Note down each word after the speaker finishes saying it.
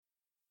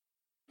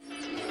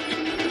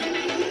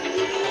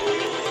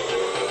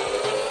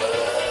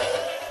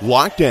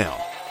Lockdown,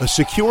 a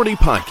security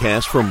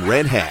podcast from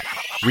Red Hat,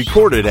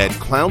 recorded at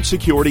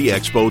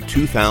CloudSecurityExpo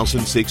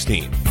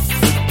 2016.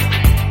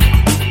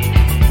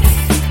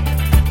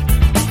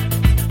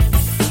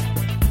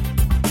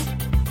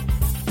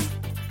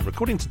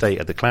 Recording today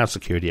at the Cloud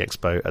Security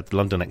Expo at the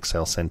London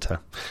Excel Centre.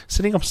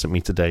 Sitting opposite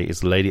me today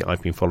is a lady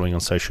I've been following on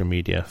social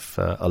media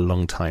for a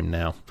long time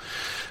now.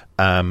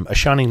 A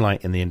shining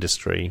light in the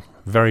industry,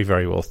 very,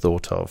 very well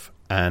thought of,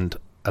 and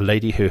a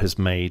lady who has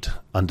made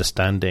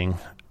understanding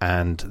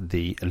and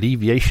the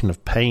alleviation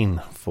of pain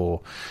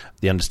for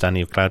the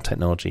understanding of cloud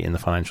technology in the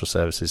financial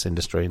services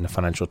industry, in the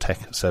financial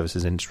tech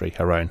services industry,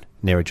 her own.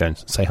 Neira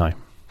Jones, say hi.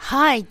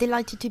 Hi,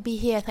 delighted to be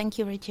here. Thank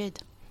you, Richard.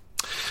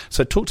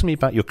 So talk to me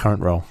about your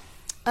current role.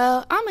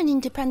 I'm an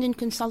independent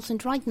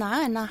consultant right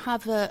now, and I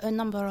have a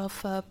number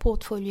of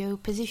portfolio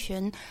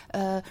positions.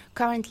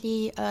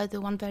 Currently, the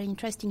one very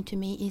interesting to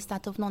me is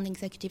that of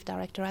non-executive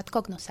director at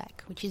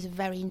Cognosec, which is a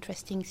very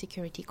interesting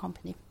security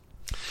company.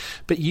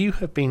 But you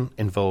have been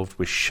involved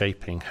with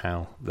shaping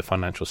how the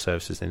financial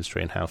services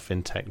industry and how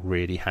fintech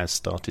really has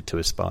started to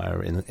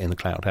aspire in the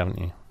cloud, haven't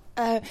you?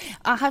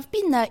 I have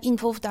been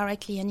involved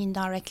directly and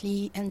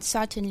indirectly, and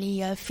certainly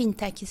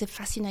fintech is a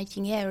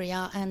fascinating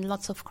area and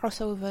lots of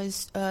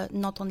crossovers,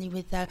 not only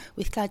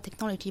with cloud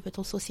technology but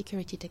also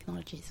security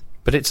technologies.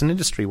 But it's an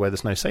industry where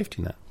there's no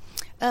safety net.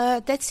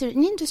 That's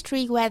an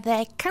industry where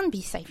there can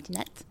be safety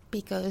net,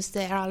 because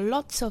there are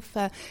lots of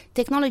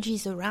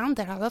technologies around,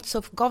 there are lots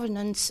of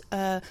governance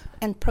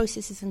and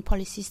processes and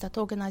policies that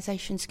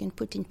organizations can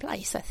put in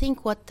place. I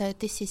think what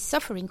this is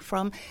suffering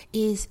from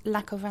is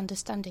lack of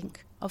understanding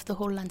of the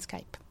whole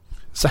landscape.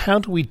 So how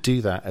do we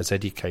do that as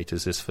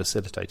educators, as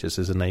facilitators,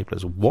 as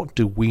enablers? What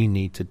do we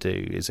need to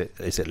do? Is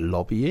it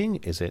lobbying?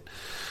 Is it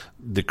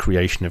the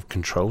creation of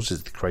controls?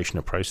 Is it the creation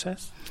of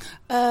process?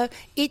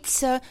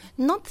 It's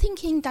not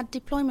thinking that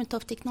deployment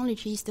of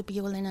technology is the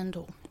be-all and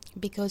end-all.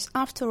 Because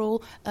after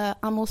all,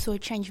 I'm also a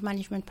change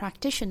management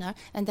practitioner,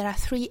 and there are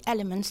three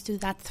elements to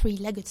that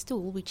three-legged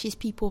stool, which is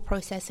people,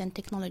 process, and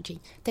technology.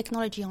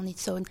 Technology on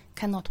its own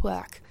cannot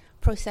work.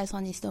 Process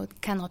on its own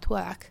cannot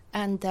work,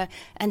 and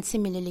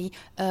similarly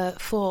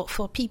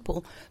for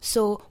people.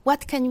 So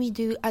what can we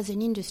do as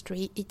an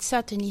industry? It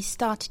certainly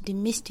start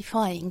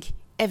demystifying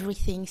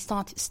everything,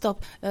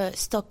 stop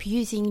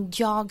using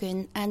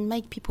jargon and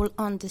make people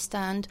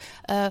understand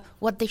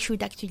what they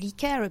should actually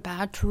care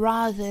about,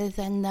 rather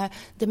than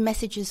the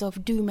messages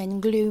of doom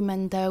and gloom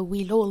and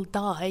we'll all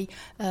die.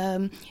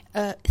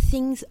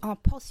 Things are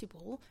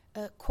possible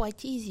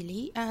quite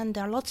easily, and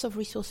there are lots of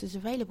resources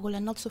available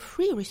and lots of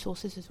free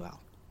resources as well.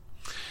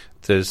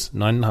 There's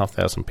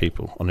 9,500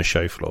 people on the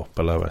show floor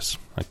below us.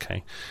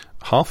 Okay.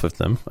 Half of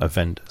them are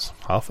vendors.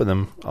 Half of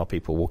them are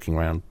people walking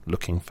around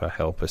looking for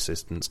help,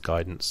 assistance,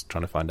 guidance,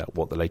 trying to find out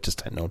what the latest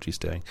technology is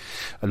doing.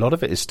 A lot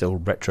of it is still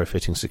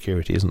retrofitting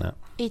security, isn't it?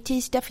 It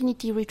is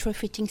definitely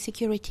retrofitting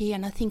security,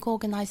 and I think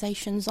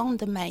organizations on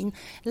the main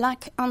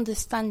lack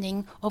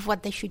understanding of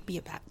what they should be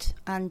about.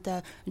 And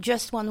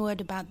just one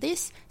word about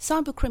this,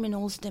 cyber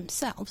criminals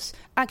themselves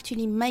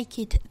actually make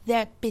it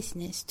their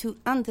business to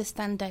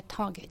understand their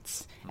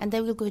targets. And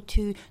they will go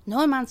to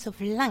no amounts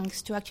of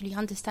lengths to actually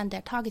understand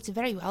their targets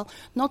very well,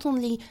 not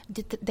only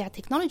their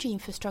technology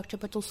infrastructure,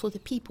 but also the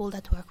people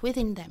that work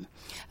within them.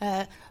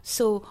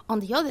 So on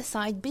the other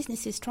side,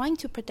 businesses trying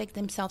to protect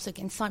themselves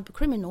against cyber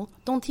criminal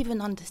don't even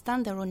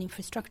understand their own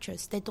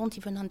infrastructures. They don't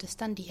even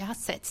understand the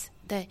assets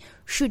they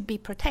should be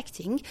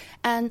protecting,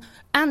 and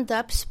end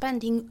up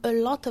spending a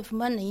lot of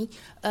money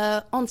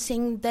on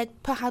things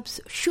that perhaps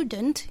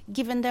shouldn't,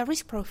 given their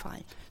risk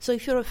profile. So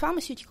if you're a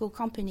pharmaceutical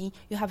company,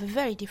 you have a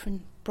very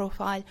different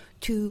profile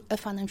to a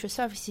financial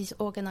services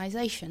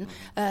organization.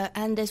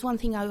 And there's one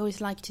thing I always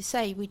like to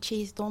say, which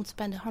is don't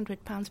spend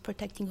 £100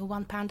 protecting a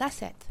 £1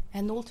 asset.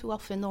 And all too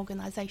often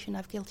organizations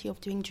are guilty of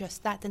doing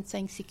just that and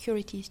saying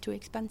security is too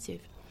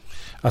expensive.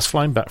 I was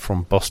flying back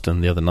from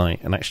Boston the other night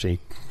and actually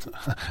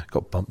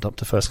got bumped up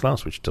to first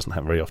class, which doesn't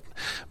happen very often.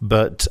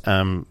 But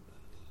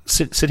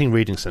sitting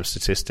reading some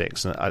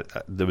statistics, and I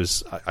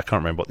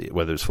can't remember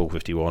whether it was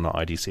 451 or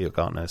IDC or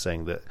Gartner,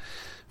 saying that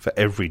for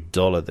every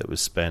dollar that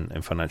was spent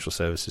in financial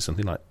services,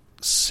 something like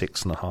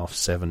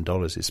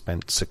 $6.5–7 is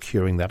spent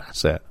securing that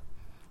asset.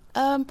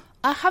 I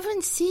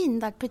haven't seen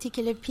that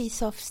particular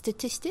piece of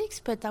statistics,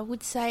 but I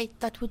would say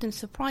that wouldn't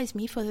surprise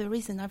me for the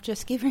reason I've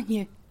just given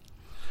you.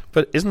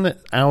 But isn't it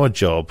our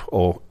job,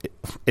 or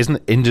isn't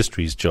it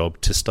industry's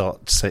job, to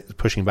start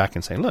pushing back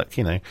and saying, look,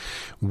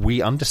 we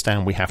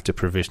understand we have to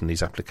provision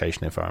these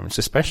application environments,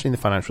 especially in the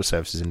financial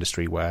services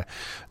industry, where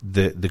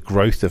the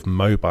growth of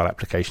mobile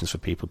applications for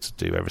people to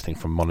do everything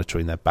from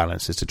monitoring their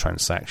balances to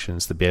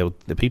transactions, the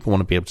people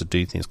want to be able to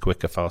do things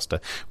quicker,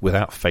 faster,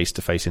 without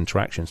face-to-face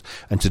interactions.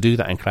 And to do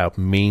that in cloud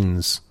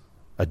means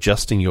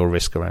adjusting your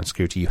risk around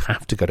security, you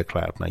have to go to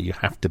cloud now. You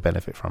have to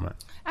benefit from it.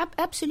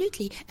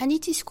 Absolutely. And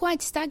it is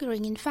quite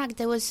staggering. In fact,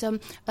 there was some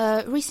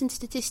recent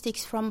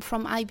statistics from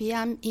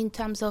IBM in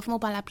terms of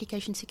mobile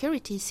application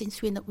security,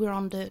 since we're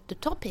on the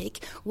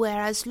topic,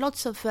 whereas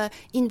lots of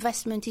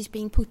investment is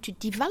being put to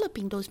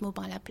developing those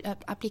mobile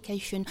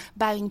application,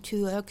 bowing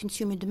to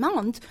consumer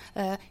demand.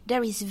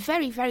 There is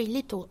very, very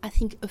little, I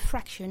think a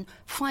fraction,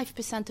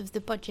 5% of the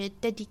budget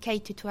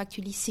dedicated to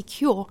actually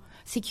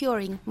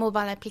securing mobile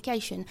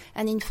application.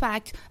 And in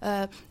fact,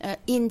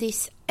 in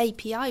this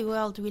API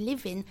world we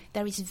live in,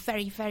 there is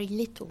very, very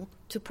little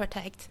to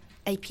protect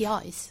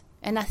APIs.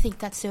 And I think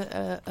that's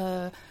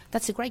a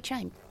great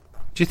shame.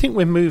 Do you think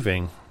we're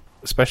moving,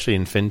 especially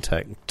in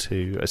fintech,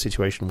 to a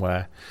situation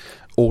where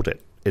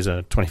audit is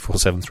a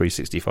 24/7,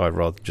 365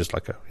 rather than just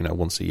like a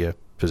once a year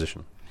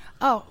position?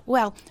 Oh,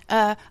 well,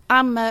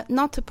 I'm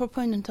not a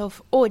proponent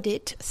of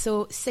audit,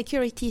 so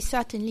security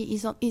certainly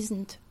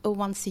isn't a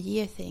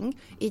once-a-year thing.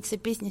 It's a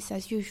business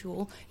as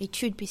usual. It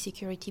should be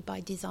security by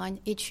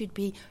design. It should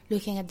be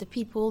looking at the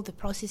people, the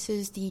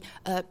processes, the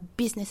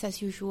business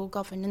as usual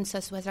governance,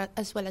 as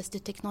well as the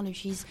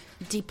technologies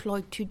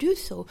deployed to do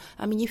so.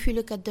 I mean, if you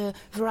look at the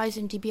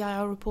Verizon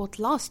DBIR report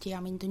last year, I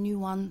mean, the new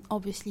one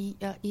obviously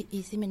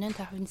is imminent.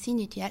 I haven't seen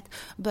it yet.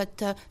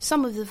 But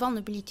some of the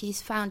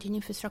vulnerabilities found in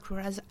infrastructure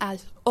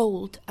as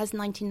old as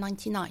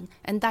 1999,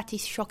 and that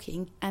is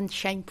shocking and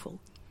shameful.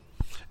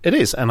 It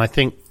is, and I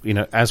think,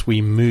 as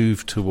we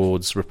move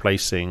towards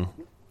replacing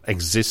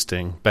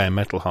existing bare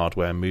metal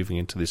hardware, moving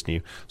into this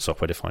new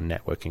software-defined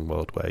networking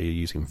world where you're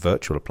using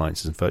virtual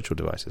appliances and virtual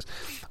devices,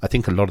 I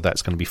think a lot of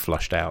that's going to be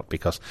flushed out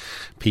because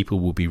people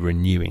will be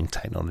renewing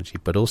technology,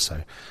 but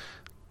also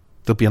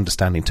they'll be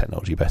understanding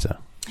technology better.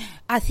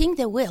 I think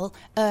they will,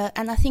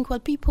 and I think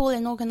what people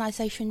and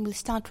organizations will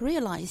start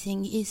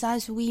realizing is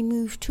as we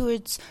move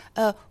towards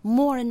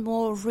more and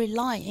more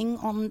relying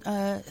on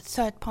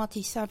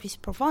third-party service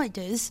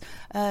providers,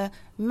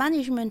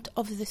 management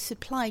of the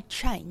supply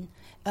chain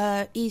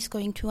is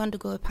going to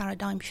undergo a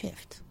paradigm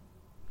shift.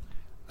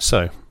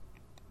 So,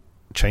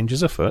 change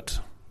is afoot,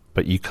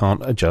 but you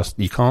can't adjust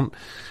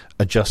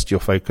your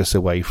focus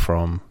away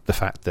from the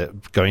fact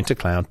that going to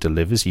cloud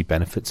delivers you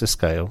benefits of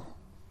scale,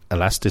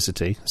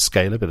 elasticity,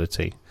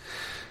 scalability.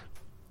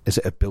 Is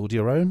it a build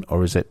your own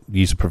or is it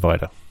use a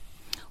provider?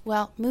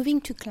 Well, moving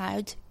to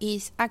cloud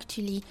is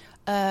actually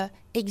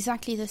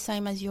exactly the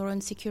same as your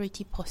own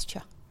security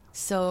posture.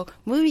 So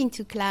moving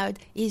to cloud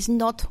is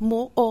not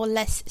more or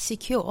less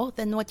secure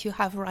than what you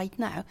have right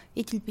now.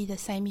 It will be the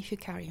same if you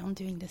carry on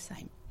doing the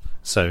same.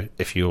 So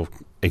if your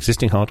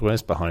existing hardware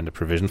is behind a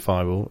provision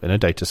firewall in a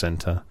data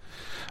center,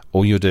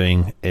 all you're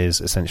doing is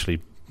essentially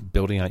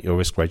building out your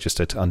risk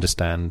register to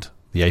understand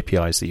the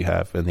APIs that you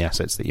have and the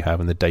assets that you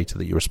have and the data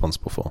that you're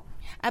responsible for.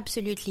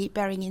 Absolutely,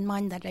 bearing in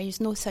mind that there is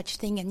no such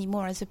thing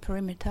anymore as a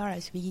perimeter,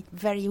 as we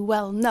very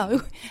well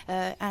know,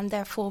 and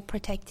therefore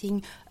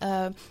protecting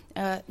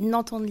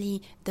not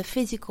only the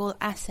physical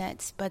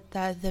assets, but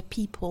the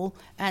people,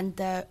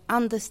 and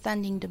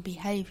understanding the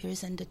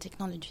behaviors and the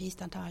technologies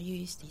that are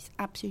used is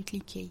absolutely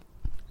key.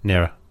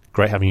 Neira,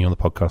 great having you on the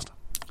podcast.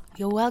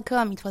 You're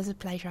welcome. It was a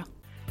pleasure.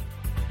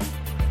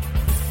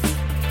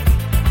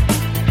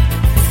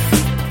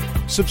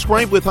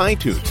 Subscribe with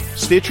iTunes,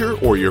 Stitcher,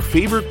 or your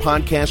favorite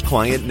podcast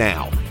client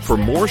now for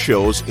more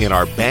shows in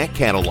our back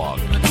catalog.